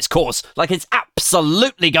definitely take its course. Like, it's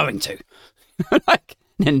absolutely going to. Like,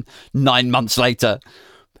 and 9 months later,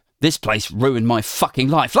 this place ruined my fucking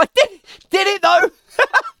life. Like, did it though?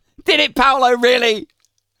 Did it, Paolo, really?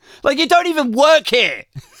 Like, you don't even work here.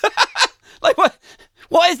 Like,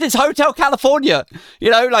 what is this, Hotel California?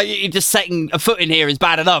 Like, you're just setting a foot in here is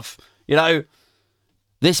bad enough.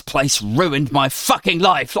 This place ruined my fucking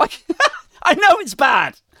life. Like, I know it's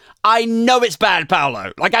bad. I know it's bad,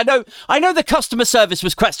 Paolo. Like, I know the customer service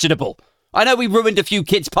was questionable. I know we ruined a few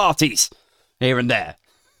kids' parties here and there.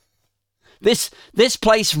 This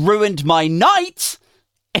place ruined my night.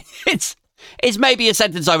 It's maybe a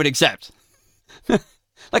sentence I would accept.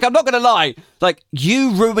 Like, I'm not going to lie. Like,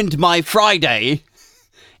 you ruined my Friday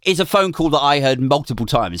is a phone call that I heard multiple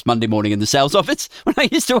times Monday morning in the sales office when I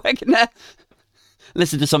used to work in there.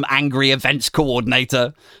 Listen to some angry events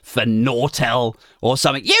coordinator for Nortel or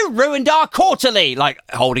something. You ruined our quarterly. Like,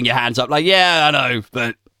 holding your hands up like, yeah, I know,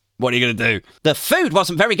 but what are you going to do? The food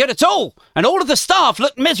wasn't very good at all. And all of the staff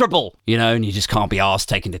looked miserable. And you just can't be arsed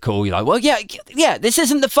taking the call. You're like, well, yeah, this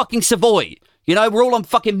isn't the fucking Savoy. We're all on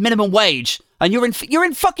fucking minimum wage. And you're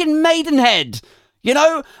in fucking Maidenhead,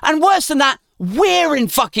 And worse than that, we're in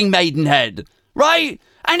fucking Maidenhead, right?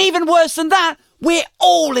 And even worse than that, we're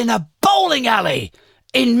all in a bowling alley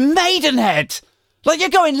in Maidenhead. Like, you're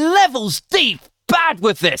going levels deep bad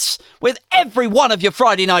with this, with every one of your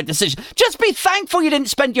Friday night decisions. Just be thankful you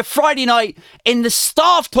didn't spend your Friday night in the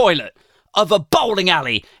staff toilet of a bowling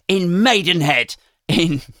alley in Maidenhead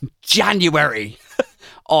in January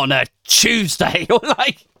on a Tuesday, or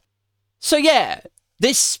like... So yeah,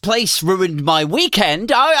 this place ruined my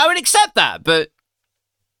weekend. I would accept that, but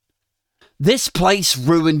this place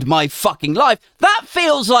ruined my fucking life. That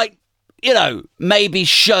feels like, maybe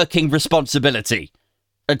shirking responsibility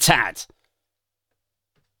a tad.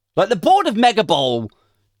 Like, the board of Mega Bowl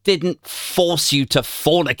didn't force you to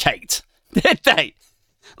fornicate, did they?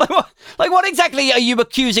 Like what exactly are you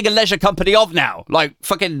accusing a leisure company of now? Like,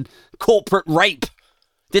 fucking corporate rape?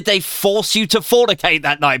 Did they force you to fornicate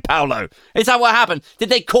that night, Paolo? Is that what happened? Did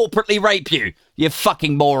they corporately rape you? You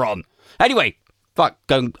fucking moron. Anyway,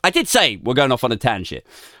 I did say we're going off on a tangent.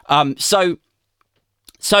 So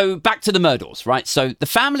back to the Murdors, right? So the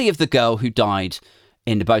family of the girl who died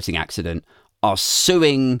in the boating accident are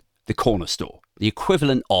suing the corner store, the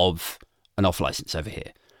equivalent of an off-license over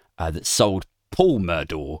here, that sold Paul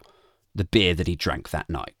Murdaugh the beer that he drank that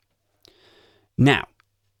night. Now,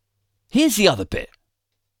 here's the other bit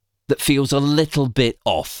that feels a little bit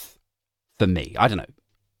off for me. I don't know.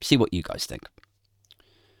 See what you guys think.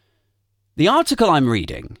 The article I'm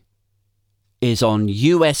reading is on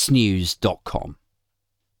usnews.com.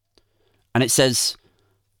 And it says,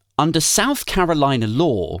 under South Carolina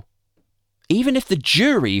law, even if the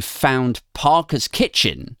jury found Parker's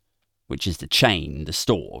Kitchen, which is the chain, the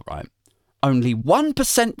store, right, only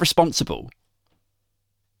 1% responsible,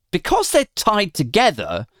 because they're tied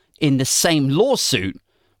together in the same lawsuit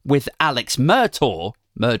with Alex Murdaugh,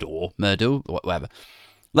 whatever,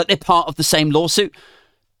 like they're part of the same lawsuit,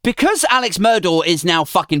 because Alex Murdaugh is now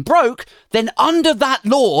fucking broke, then under that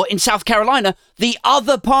law in South Carolina, the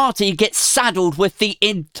other party gets saddled with the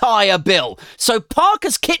entire bill. So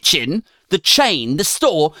Parker's Kitchen, the chain, the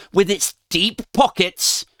store, with its deep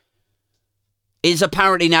pockets, is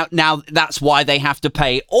apparently now that's why they have to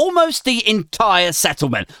pay almost the entire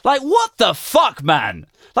settlement. Like, what the fuck, man?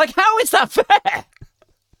 Like, how is that fair?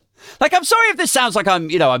 Like, I'm sorry if this sounds like I'm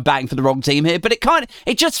batting for the wrong team here, but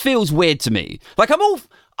it just feels weird to me. Like,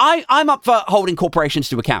 I'm up for holding corporations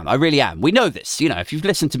to account. I really am. We know this. If you've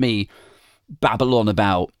listened to me babble on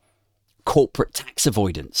about corporate tax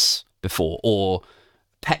avoidance before, or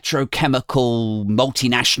petrochemical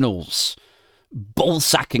multinationals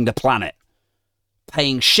ball-sacking the planet,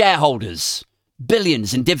 paying shareholders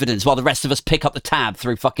billions in dividends while the rest of us pick up the tab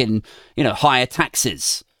through fucking, higher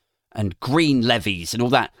taxes and green levies and all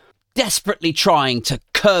that, desperately trying to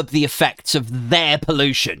curb the effects of their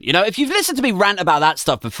pollution. If you've listened to me rant about that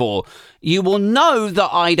stuff before, you will know that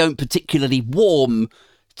I don't particularly warm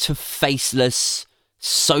to faceless,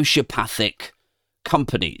 sociopathic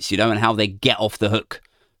companies, and how they get off the hook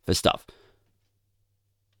for stuff.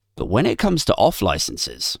 But when it comes to off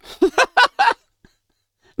licenses,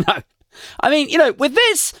 no. I mean,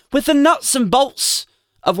 with the nuts and bolts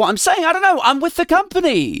of what I'm saying, I don't know, I'm with the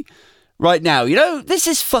company right now. This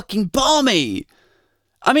is fucking balmy.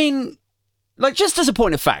 I mean, like, just as a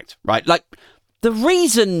point of fact, right? Like, the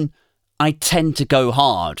reason I tend to go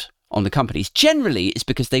hard on the companies generally is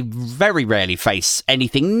because they very rarely face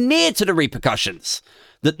anything near to the repercussions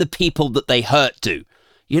that the people that they hurt do.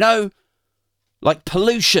 Like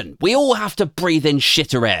pollution. We all have to breathe in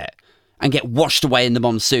shitter air and get washed away in the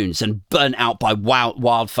monsoons and burnt out by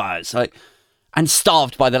wildfires, and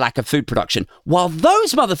starved by the lack of food production. While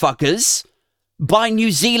those motherfuckers buy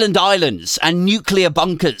New Zealand islands and nuclear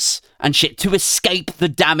bunkers and shit to escape the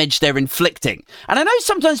damage they're inflicting. And I know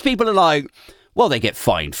sometimes people are like, well, they get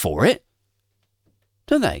fined for it.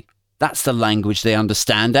 Don't they? That's the language they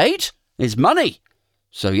understand, Aid, is money.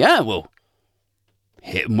 So yeah, we'll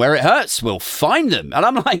hit them where it hurts. We'll fine them. And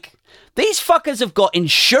I'm like, these fuckers have got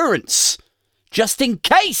insurance just in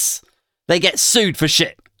case they get sued for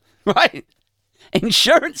shit, right?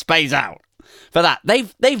 Insurance pays out for that.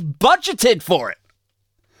 They've budgeted for it.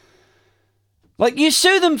 Like, you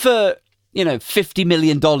sue them for, $50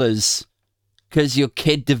 million because your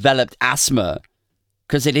kid developed asthma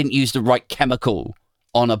because they didn't use the right chemical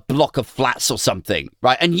on a block of flats or something,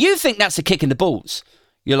 right? And you think that's a kick in the balls.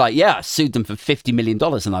 You're like, yeah, I sued them for $50 million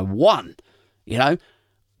and I won,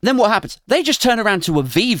 Then what happens? They just turn around to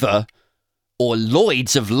Aviva or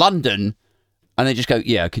Lloyd's of London and they just go,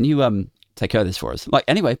 yeah, can you take care of this for us? Like,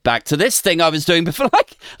 anyway, back to this thing I was doing before.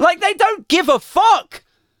 Like they don't give a fuck.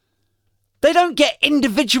 They don't get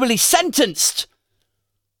individually sentenced.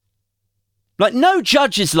 Like, no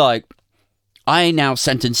judge is like, I now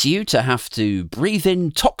sentence you to have to breathe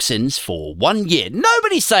in toxins for 1 year.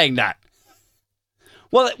 Nobody's saying that.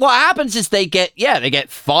 Well, what happens is they get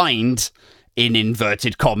fined, in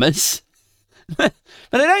inverted commas. But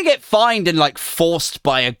they don't get fined and, like, forced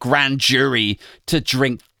by a grand jury to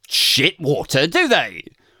drink shit water, do they?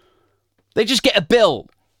 They just get a bill.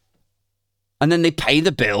 And then they pay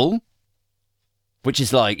the bill, which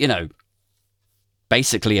is like,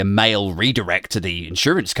 basically a mail redirect to the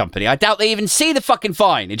insurance company. I doubt they even see the fucking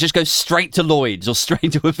fine. It just goes straight to Lloyd's or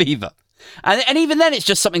straight to Aviva. And even then, it's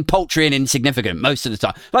just something paltry and insignificant most of the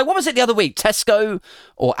time. Like, what was it the other week? Tesco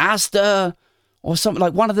or Asda or something,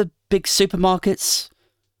 like one of the big supermarkets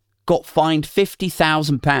got fined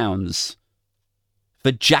 £50,000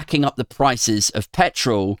 for jacking up the prices of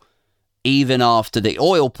petrol even after the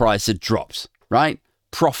oil price had dropped, right?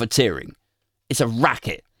 Profiteering. It's a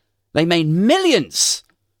racket. They made millions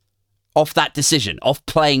off that decision, off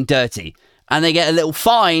playing dirty. And they get a little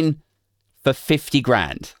fine for 50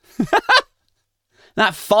 grand.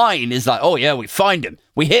 That fine is like, oh yeah, we fined him.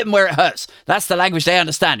 We hit him where it hurts. That's the language they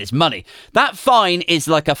understand. It's money. That fine is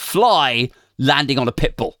like a fly landing on a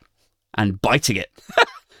pit bull and biting it.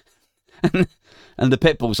 and the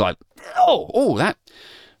pit bull's like, oh,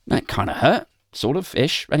 that kind of hurt, sort of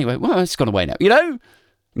ish. Anyway, well, it's gone away now,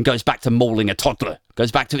 and goes back to mauling a toddler.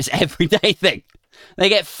 Goes back to its everyday thing. They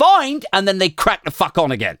get fined and then they crack the fuck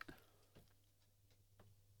on again.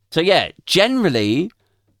 So yeah, generally,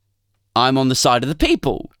 I'm on the side of the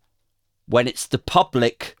people when it's the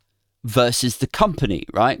public versus the company,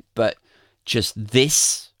 right? But just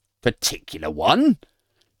this particular one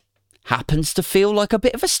happens to feel like a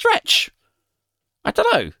bit of a stretch. I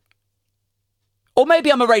don't know. Or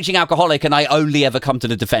maybe I'm a raging alcoholic and I only ever come to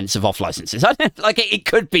the defense of off licenses. Like, it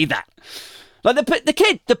could be that. Like, the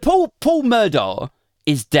kid, Paul Murdaugh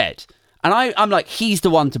is dead. And I'm like, he's the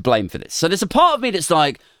one to blame for this. So there's a part of me that's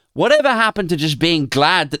like, whatever happened to just being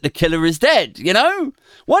glad that the killer is dead, you know?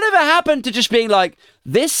 Whatever happened to just being like,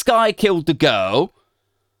 this guy killed the girl,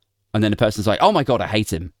 and then the person's like, oh my God, I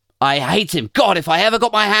hate him. I hate him. God, if I ever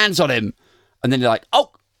got my hands on him. And then you're like,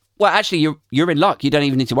 oh, well, actually, you're in luck. You don't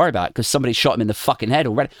even need to worry about it because somebody shot him in the fucking head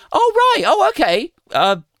already. Oh, right. Oh, okay.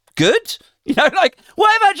 Good. You know, like,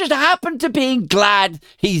 whatever just happened to being glad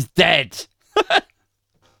he's dead?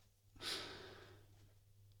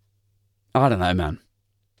 I don't know, man.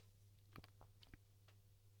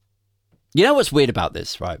 You know what's weird about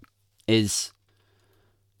this, right? Is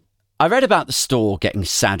I read about the store getting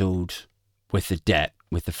saddled with the debt,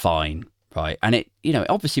 with the fine, right? And it, you know, it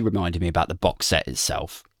obviously reminded me about the box set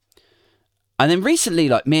itself. And then recently,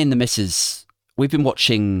 like me and the missus, we've been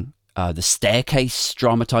watching the Staircase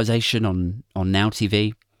dramatization on Now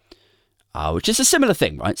TV, which is a similar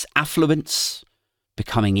thing, right? It's affluence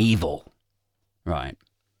becoming evil, right?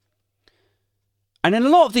 And in a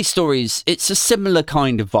lot of these stories, it's a similar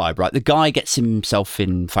kind of vibe, right? The guy gets himself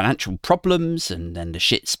in financial problems and then the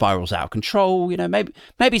shit spirals out of control. You know, maybe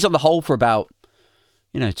he's on the hole for about,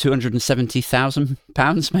 you know,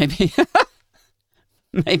 £270,000,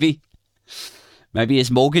 maybe. Maybe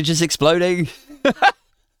his mortgage is exploding.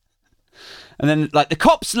 And then, like, the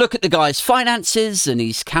cops look at the guy's finances and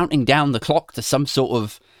he's counting down the clock to some sort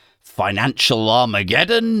of financial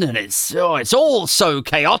Armageddon, and it's all so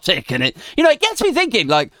chaotic, and it gets me thinking,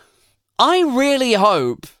 like, I really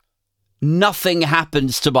hope nothing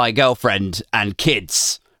happens to my girlfriend and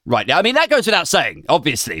kids right now. I mean, that goes without saying,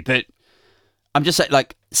 obviously, but I'm just saying,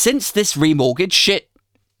 like, since this remortgage shit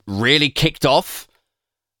really kicked off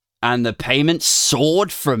and the payments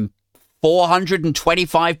soared from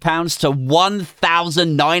 £425 to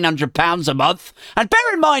 £1,900 a month. And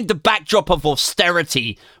bear in mind the backdrop of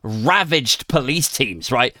austerity, ravaged police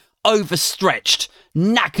teams, right? Overstretched,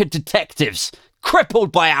 knackered detectives,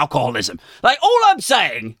 crippled by alcoholism. Like, all I'm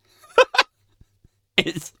saying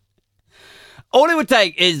is, all it would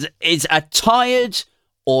take is a tired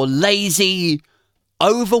or lazy,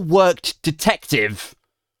 overworked detective.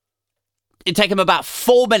 It'd take him about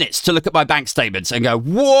 4 minutes to look at my bank statements and go,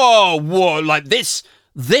 whoa, like this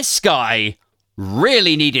guy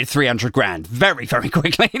really needed 300 grand very, very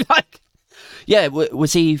quickly. Like, yeah,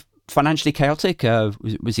 was he financially chaotic?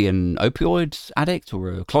 Was he an opioid addict or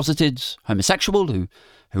a closeted homosexual who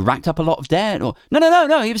racked up a lot of debt? Or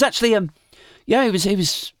no. He was actually, he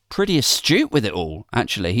was pretty astute with it all.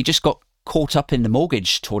 Actually, he just got caught up in the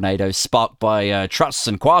mortgage tornado sparked by trusts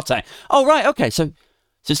and Quarte. Oh, right, okay, so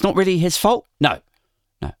it's not really his fault? No.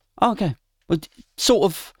 Oh, okay. Well, sort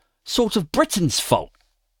of Britain's fault,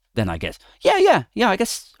 then, I guess. Yeah, I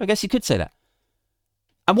guess you could say that.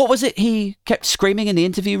 And what was it he kept screaming in the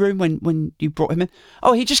interview room when you brought him in?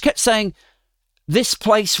 Oh, he just kept saying, this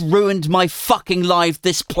place ruined my fucking life,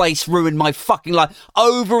 this place ruined my fucking life,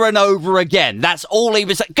 over and over again. That's all he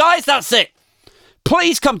was saying. Guys, that's it.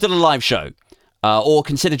 Please come to the live show. Or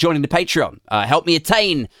consider joining the Patreon. Help me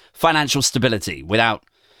attain financial stability without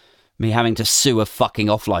me having to sue a fucking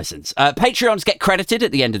off license. Patreons get credited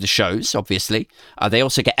at the end of the shows, obviously. They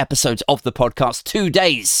also get episodes of the podcast 2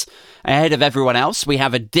 days ahead of everyone else. We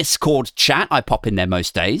have a Discord chat. I pop in there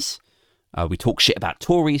most days. We talk shit about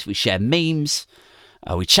Tories. We share memes.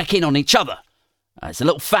 We check in on each other. It's a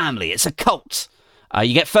little family. It's a cult.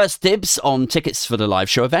 You get first dibs on tickets for the live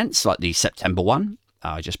show events, like the September one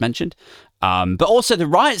I just mentioned. But also the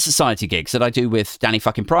Riot Society gigs that I do with Danny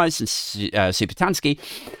fucking Price and Super Tansky.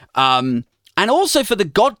 And also for the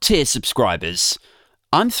God tier subscribers,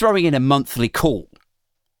 I'm throwing in a monthly call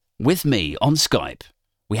with me on Skype.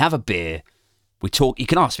 We have a beer. We talk. You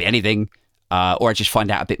can ask me anything, or I just find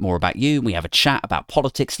out a bit more about you. We have a chat about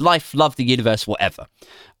politics, life, love, the universe, whatever.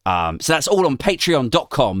 So that's all on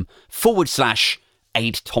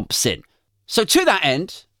patreon.com/Aid Thompson. So to that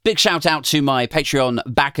end, big shout out to my Patreon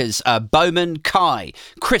backers, Bowman, Kai,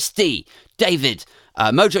 Chris D, David,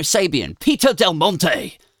 Mojo Sabian, Peter Del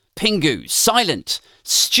Monte, Pingu, Silent,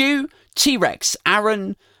 Stu, T-Rex,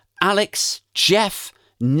 Aaron, Alex, Jeff,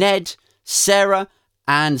 Ned, Sarah,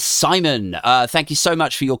 and Simon. Thank you so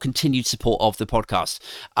much for your continued support of the podcast.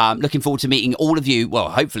 Looking forward to meeting all of you, well,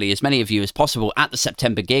 hopefully as many of you as possible at the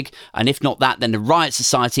September gig. And if not that, then the Riot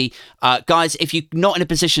Society. Guys, if you're not in a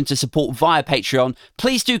position to support via Patreon,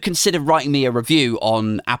 please do consider writing me a review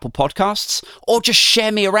on Apple Podcasts or just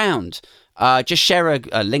share me around. Just share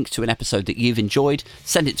a link to an episode that you've enjoyed.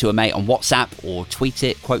 Send it to a mate on WhatsApp or tweet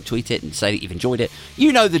it, quote tweet it and say that you've enjoyed it.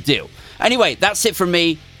 You know the deal. Anyway, that's it from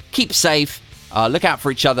me. Keep safe. Look out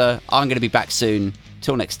for each other. I'm going to be back soon.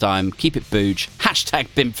 Till next time, keep it booge.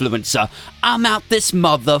 #Bimfluencer. I'm out this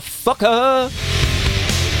motherfucker.